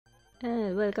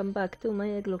welcome back to my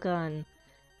Eglocan.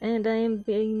 And I am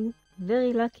being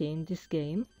very lucky in this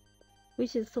game,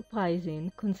 which is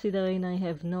surprising considering I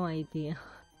have no idea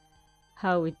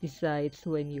how it decides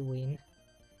when you win.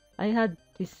 I had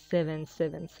this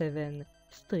 777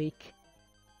 streak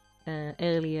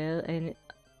earlier and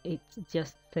it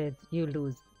just said you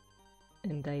lose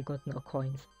and I got no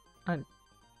coins. I'm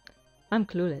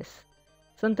clueless.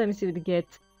 Sometimes you'd get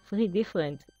 3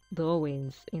 different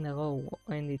drawings in a row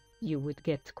and you would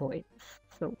get coins.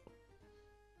 So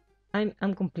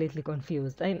I'm completely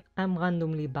confused. I'm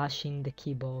randomly bashing the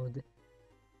keyboard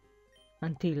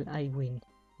until I win,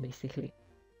 basically.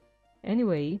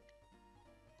 Anyway,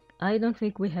 I don't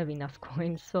think we have enough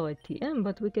coins for a TM,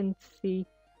 but we can see.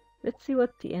 Let's see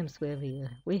what TMs we have here.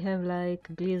 We have like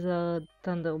Blizzard,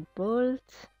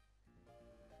 Thunderbolt,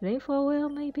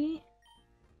 Flamethrower maybe?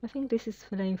 I think this is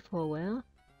Flamethrower.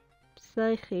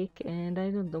 Psychic, and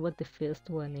I don't know what the first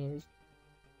one is.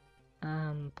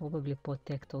 Probably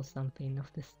Protect or something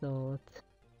of the sort.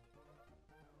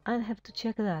 I'll have to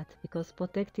check that, because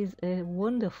Protect is a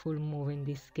wonderful move in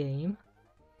this game.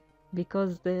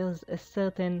 Because there's a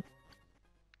certain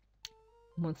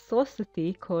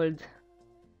monstrosity called...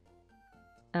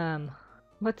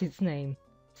 what's its name?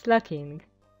 Slacking.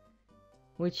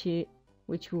 Which we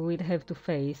will have to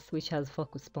face, which has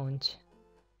Focus Punch.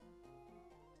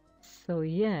 So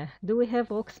yeah, do we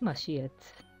have Rock Smash yet?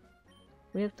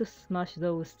 We have to smash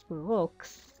those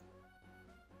rocks.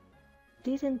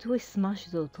 Didn't we smash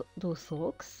those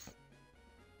rocks?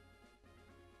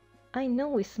 I know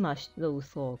we smashed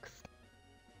those rocks.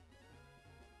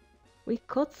 We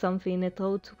caught something at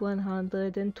Route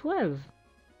 112.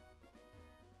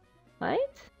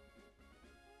 Right?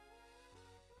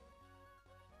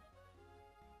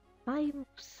 I'm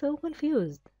so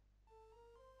confused.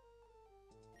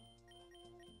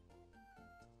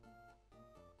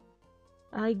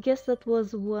 I guess that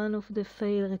was one of the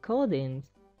failed recordings.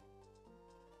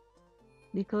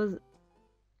 Because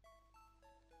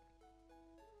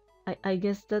I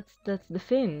guess that's the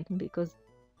thing, because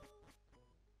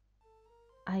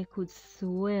I could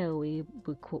swear we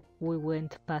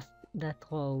went past that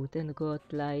road and got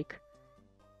like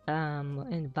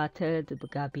and battled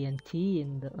Gabby and T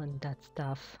and that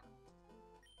stuff.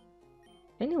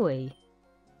 Anyway,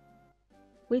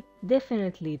 we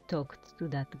definitely talked to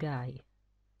that guy.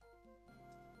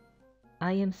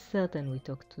 I am certain we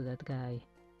talked to that guy.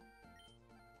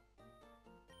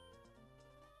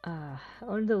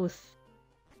 All those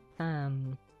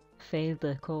failed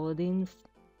recordings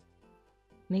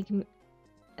make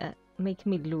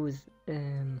me lose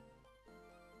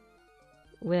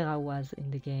where I was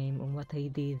in the game and what I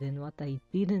did and what I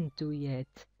didn't do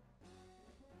yet.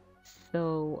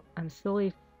 So I'm sorry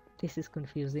if this is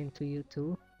confusing to you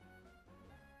too,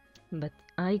 but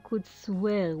I could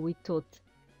swear we taught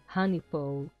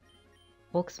Honeypaw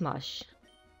Rock Smash.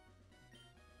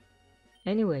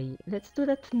 Anyway, let's do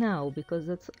that now, because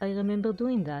I remember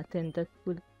doing that, and that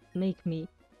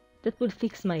will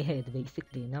fix my head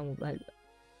basically. Now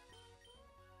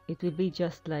it will be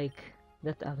just like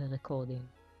that other recording.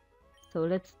 So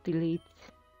let's delete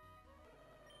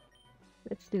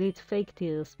Fake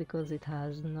Tears, because it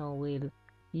has no real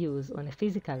use on a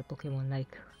physical Pokemon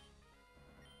like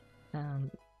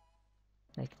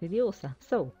Tediosa.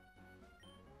 So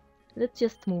let's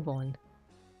just move on.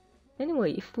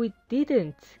 Anyway, if we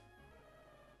didn't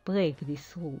break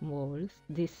these walls,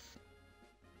 these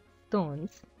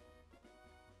stones,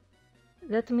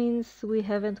 that means we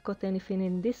haven't got anything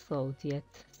in this road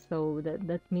yet. So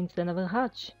that means another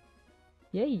hatch.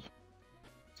 Yay!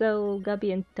 So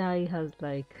Gabby and Tai has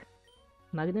like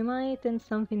Magnemite and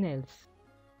something else.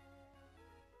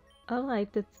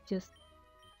 Alright, that's just...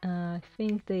 I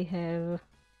think they have...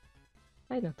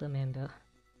 I don't remember.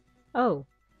 Oh!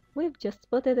 We've just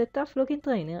spotted a tough-looking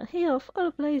trainer here of all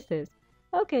places.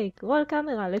 Okay, roll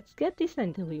camera, let's get this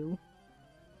interview.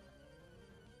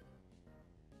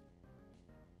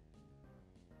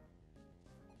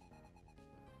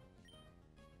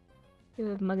 You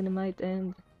have Magnemite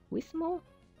and Whismo?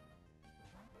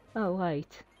 Oh,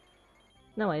 right.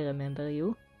 Now I remember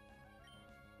you.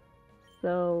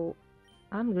 So,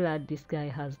 I'm glad this guy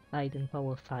has Hidden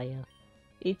Power Fire.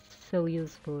 It's so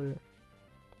useful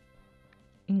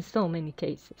in so many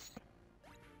cases.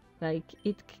 Like,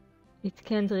 it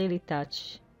can't really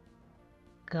touch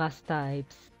grass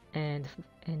types and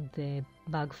the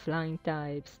bug flying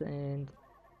types and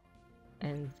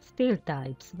steel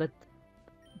types, but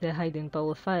the Hidden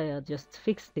Power Fire just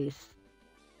fixed this.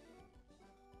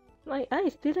 My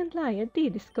eyes didn't lie, I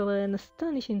did discover an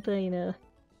astonishing trainer.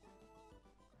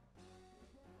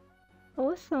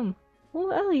 Awesome!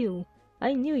 Who are you?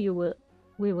 I knew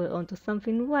we were onto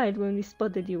something wild when we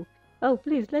spotted you. Oh,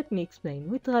 please let me explain.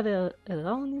 We travel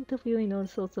around interviewing all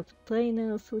sorts of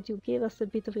trainers. Would you give us a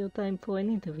bit of your time for an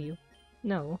interview?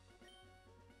 No.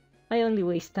 I only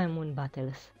waste time on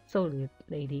battles. Sorry,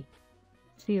 lady.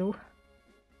 See you.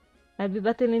 I'll be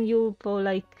battling you for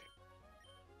like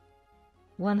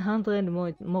 100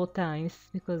 more times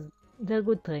because they're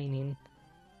good training.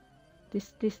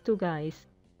 These two guys,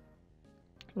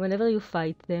 whenever you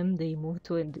fight them, they move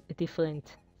to a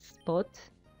different spot,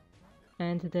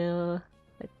 and their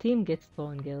team gets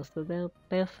stronger, so they're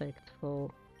perfect for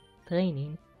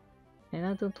training. And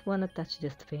I don't wanna touch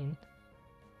this thing.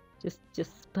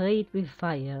 Just spray it with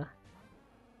fire,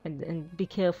 and be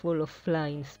careful of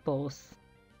flying spores.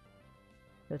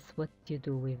 That's what you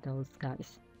do with those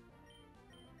guys.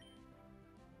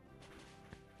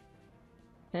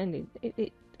 And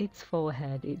its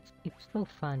forehead, it's so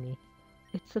funny.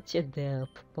 It's such a derp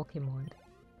Pokemon.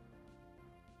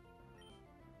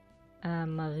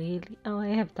 Really? Oh, I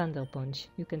have Thunder Punch.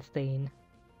 You can stay in.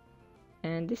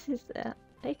 And this is...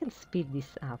 I can speed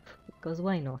this up, because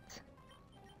why not?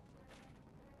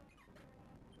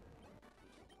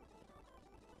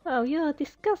 Oh, you're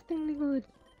disgustingly good.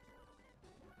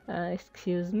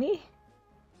 Excuse me?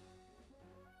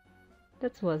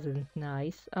 That wasn't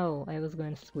nice. Oh, I was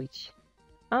going to switch.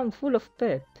 I'm full of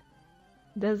pep.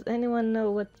 Does anyone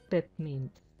know what pep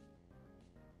means?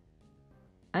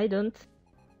 I don't.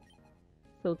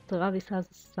 So Travis has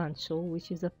a Sancho,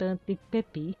 which is apparently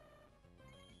peppy.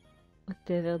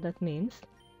 Whatever that means.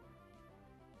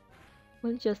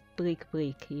 We'll just break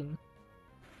him.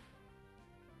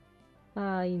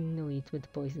 I knew it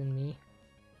would poison me.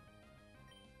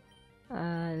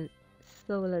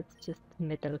 So let's just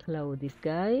Metal Claw this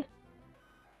guy.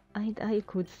 And I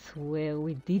could swear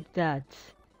we did that.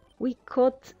 We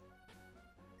caught...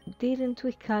 Didn't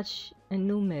we catch a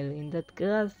Numel in that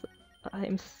grass?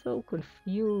 I'm so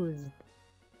confused.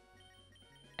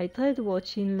 I tried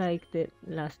watching like the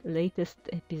latest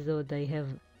episode I have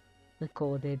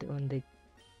recorded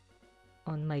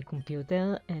on my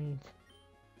computer, and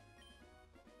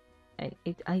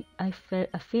I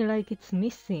feel like it's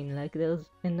missing, like there's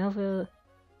another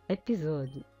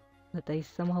episode that I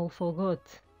somehow forgot,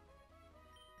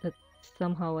 that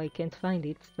somehow I can't find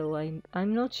it, so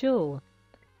I'm not sure.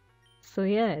 So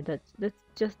yeah, that's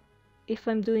just, if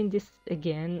I'm doing this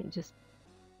again, just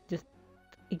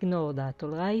ignore that,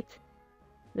 alright?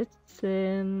 Let's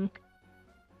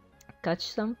catch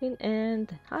something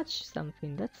and hatch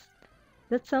something.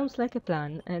 That sounds like a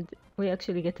plan, and we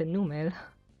actually get a Numel.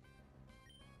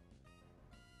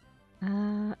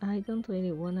 I don't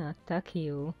really wanna attack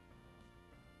you.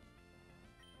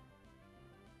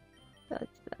 But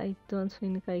I don't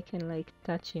think I can like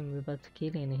touch him without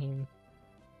killing him.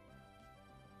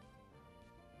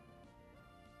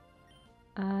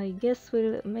 I guess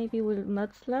maybe we'll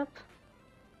Mud Slap.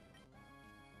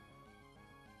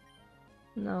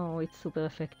 No, it's super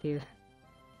effective.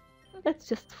 Let's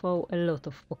just throw a lot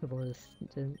of Pokeballs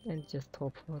and just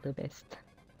hope for the best.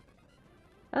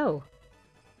 Oh,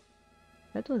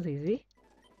 that was easy.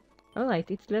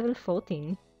 Alright, it's level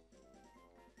 14.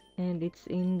 And it's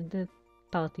in the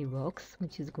party box,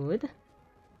 which is good.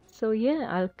 So yeah,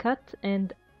 I'll cut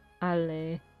and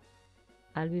I'll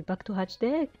be back to hatch the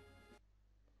egg.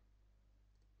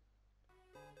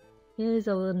 Here is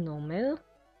our normal.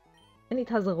 And it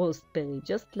has a roastberry,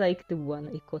 just like the one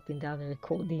I caught in the other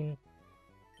recording.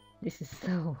 This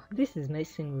is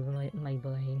messing with my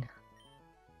brain.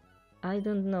 I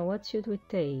don't know, what should we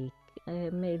take?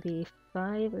 Maybe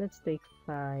 5? Let's take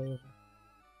 5.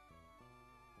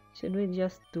 Should we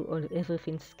just do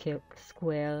everything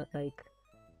square, like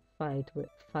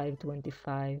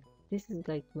 525? This is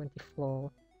like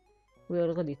 24. We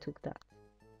already took that.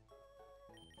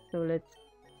 So let's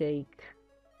take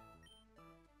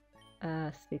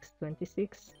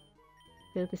 626.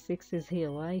 36 is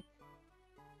here, right?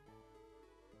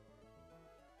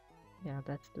 Yeah,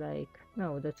 that's like...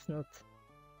 No, that's not...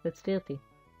 That's 30.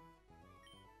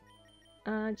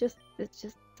 Let's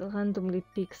just randomly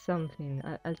pick something.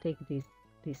 I'll take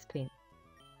this thing.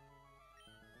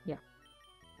 Yeah,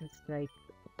 it's like...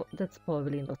 That's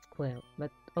probably not square,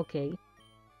 but okay.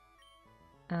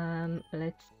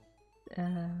 Let's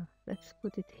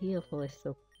put it here for a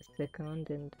second,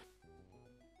 and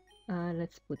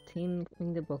let's put him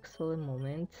in the box for a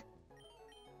moment.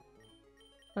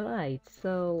 Alright,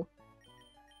 so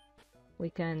we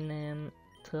can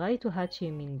try to hatch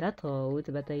him in that road,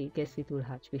 but I guess it will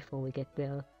hatch before we get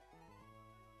there.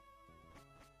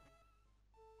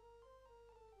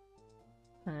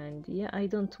 And yeah, I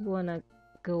don't wanna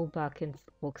go back and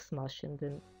rock smash and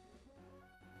then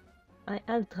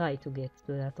I'll try to get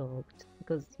to that route,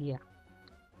 because yeah.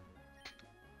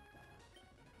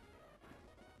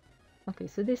 Okay,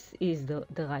 so this is the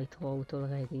right route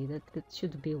already. That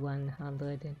should be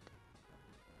 100 and...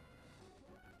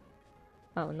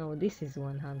 Oh no, this is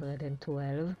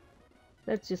 112.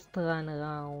 Let's just run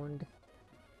around.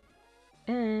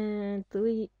 And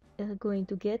we are going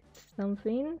to get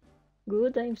something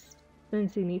good. I'm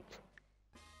sensing it.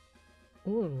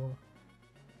 Ooh.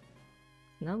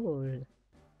 Snuggle.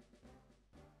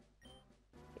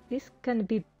 This can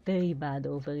be very bad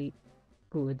or very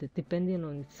good, depending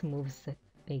on its moveset,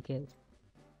 I guess.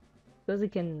 Because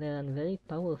it can learn very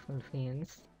powerful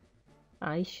things.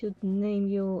 I should name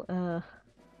you, I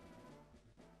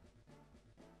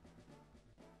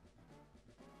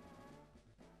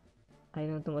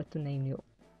don't know what to name you.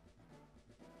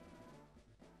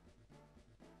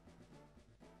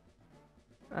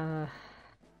 I'll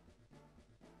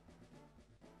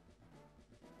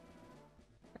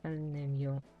name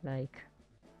you, like...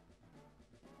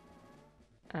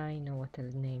 I know what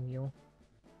I'll name you.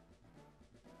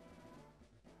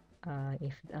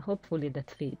 Hopefully that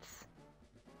fits.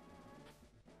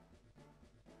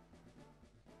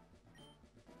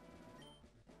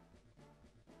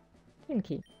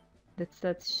 Pinky. That's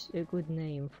such a good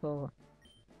name for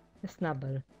a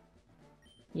snubble.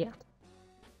 Yeah.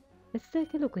 Let's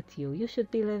take a look at you. You should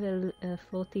be level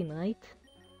 14, right?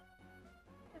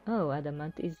 Oh,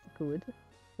 adamant is good.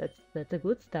 That's a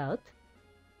good start.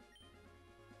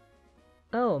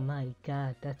 Oh my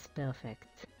god, that's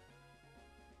perfect.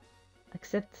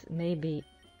 Except maybe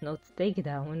not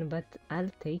takedown, but I'll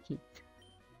take it.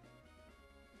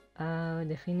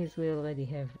 The thing is we already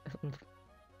have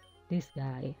this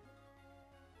guy.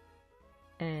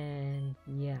 And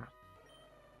yeah.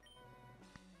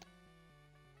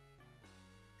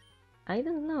 I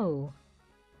don't know.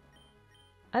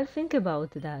 I'll think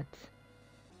about that.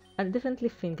 I'll definitely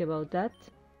think about that.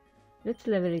 Let's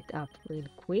level it up real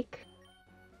quick.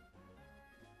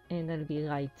 And I'll be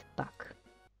right back.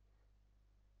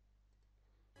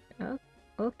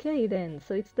 Okay then,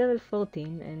 so it's level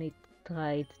 14 and it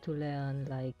tried to learn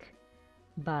like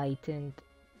bite and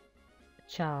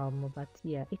charm, but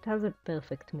yeah, it has a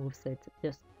perfect moveset,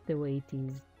 just the way it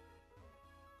is.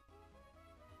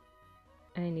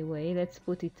 Anyway, let's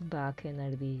put it back and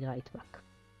I'll be right back.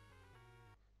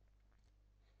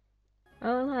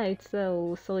 Alright,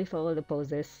 so sorry for all the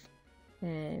pauses.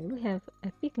 And we have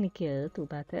a picnic here to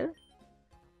battle.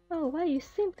 Oh, why you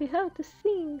simply have to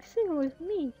sing with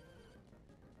me.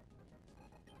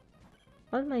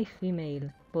 All my female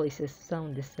voices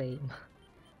sound the same.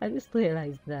 I just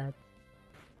realized that.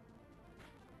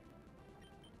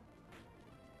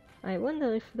 I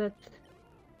wonder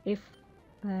if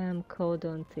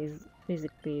Cordon is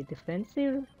physically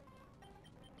defensive,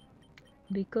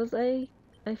 because I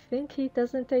think he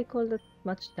doesn't take all that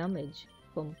much damage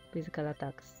from physical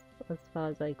attacks, as far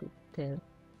as I could tell.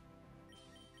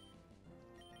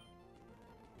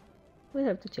 We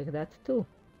have to check that too.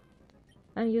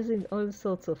 I'm using all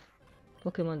sorts of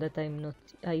Pokemon that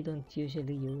I don't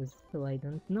usually use, so I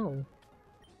don't know.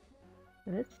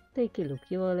 Let's take a look.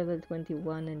 You are level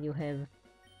 21 and you have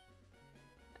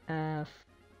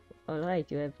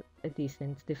alright, you have a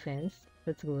decent defense.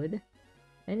 That's good.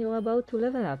 And you're about to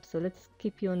level up, so let's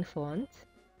keep you in front.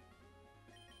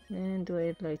 And do I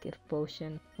have like a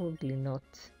potion? Probably not.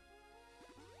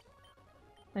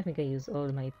 I think I use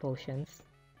all my potions.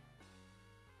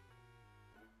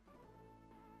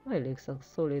 My legs are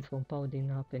solid from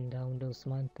pounding up and down those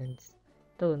mountains.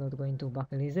 They're not going to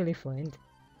buckle easily, friend.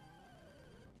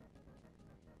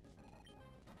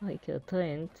 Hiker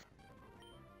Trent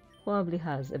probably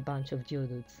has a bunch of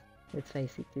Geodudes. Let's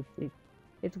face it,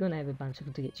 it's gonna have a bunch of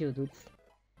Geodudes.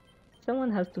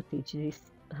 Someone has to teach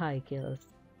these hikers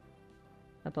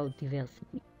about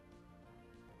diversity.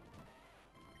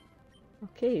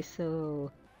 Okay,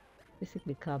 so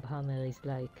basically Crab Hammer is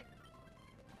like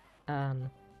an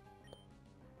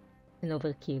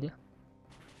overkill.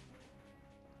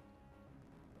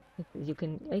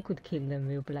 I could kill them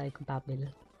with like Babel,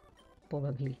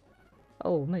 probably.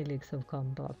 Oh, my legs have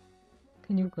come back.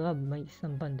 Can you grab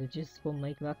some bandages from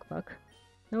my backpack?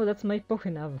 No, that's my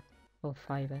Pokénav. Oh,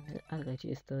 5, I'll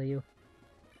register you.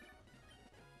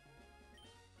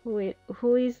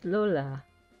 Who is Lola?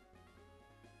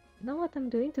 Know what I'm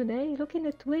doing today? Looking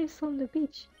at waves from the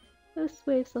beach. Those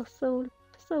waves are so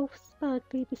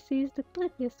sparkly. This is the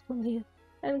prettiest from here.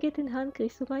 I'm getting hungry,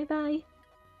 so bye-bye.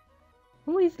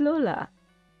 Who is Lola?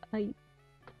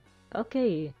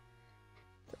 Okay.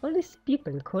 All these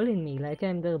people calling me like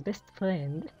I'm their best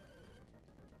friend.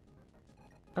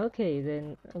 Okay,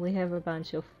 then we have a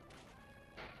bunch of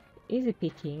easy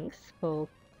pickings for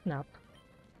Snap.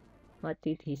 What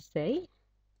did he say?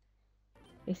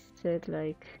 He said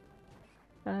like,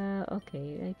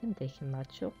 okay, I can take him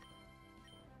matchup.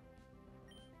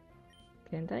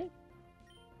 Can't I?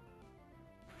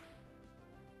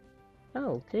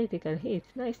 Oh, critical hit,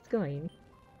 nice going.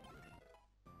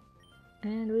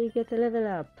 And we get a level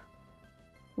up.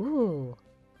 Ooh,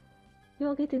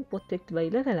 you're getting protected by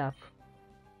level up.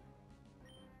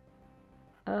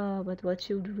 But what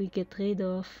should we get rid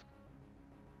of?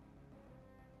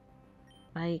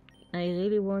 I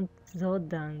really want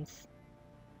Zordans.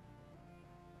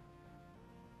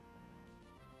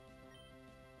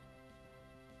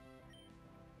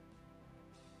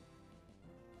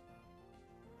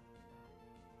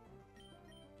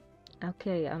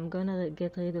 Okay, I'm gonna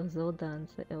get rid of Zordans,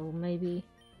 or maybe...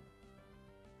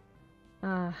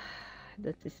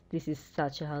 this is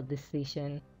such a hard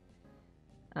decision.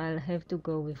 I'll have to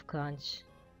go with Crunch.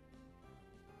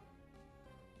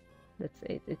 That's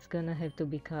it, it's gonna have to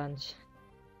be Crunch.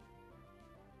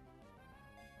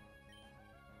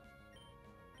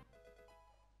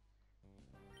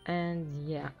 And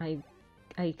yeah, I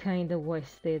kinda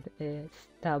wasted a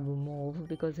stab move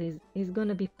because he's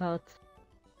gonna be part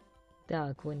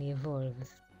dark when he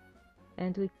evolves.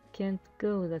 And we can't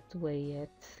go that way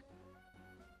yet.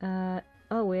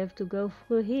 Oh, we have to go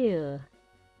through here.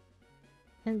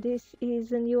 And this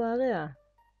is a new area.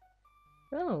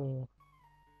 Oh,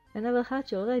 another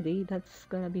hatch already, that's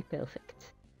gonna be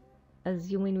perfect.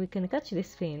 Assuming we can catch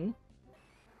this thing,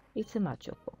 it's a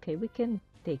matchup. Okay, we can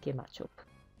take a matchup.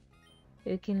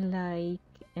 You can like,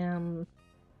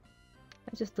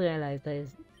 I just realized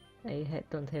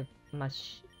don't have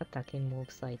much attacking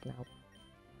moves right now.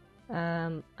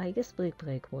 I guess Brick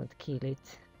Break won't kill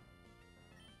it.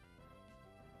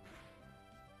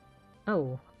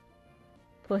 Oh,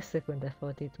 for a second I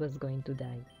thought it was going to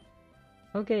die.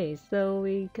 Okay, so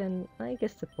we can, I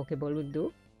guess the Pokeball will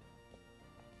do.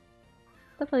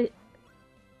 But it's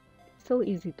so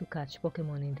easy to catch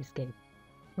Pokemon in this game,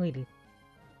 really.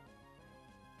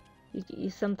 You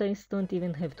sometimes don't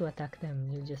even have to attack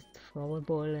them, you just throw a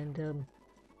ball and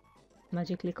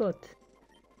magically caught.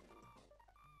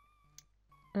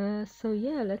 So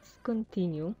yeah, let's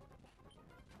continue.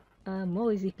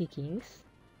 More easy pickings.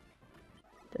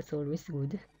 That's always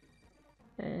good.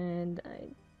 And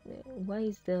why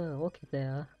is there a rocket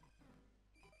there?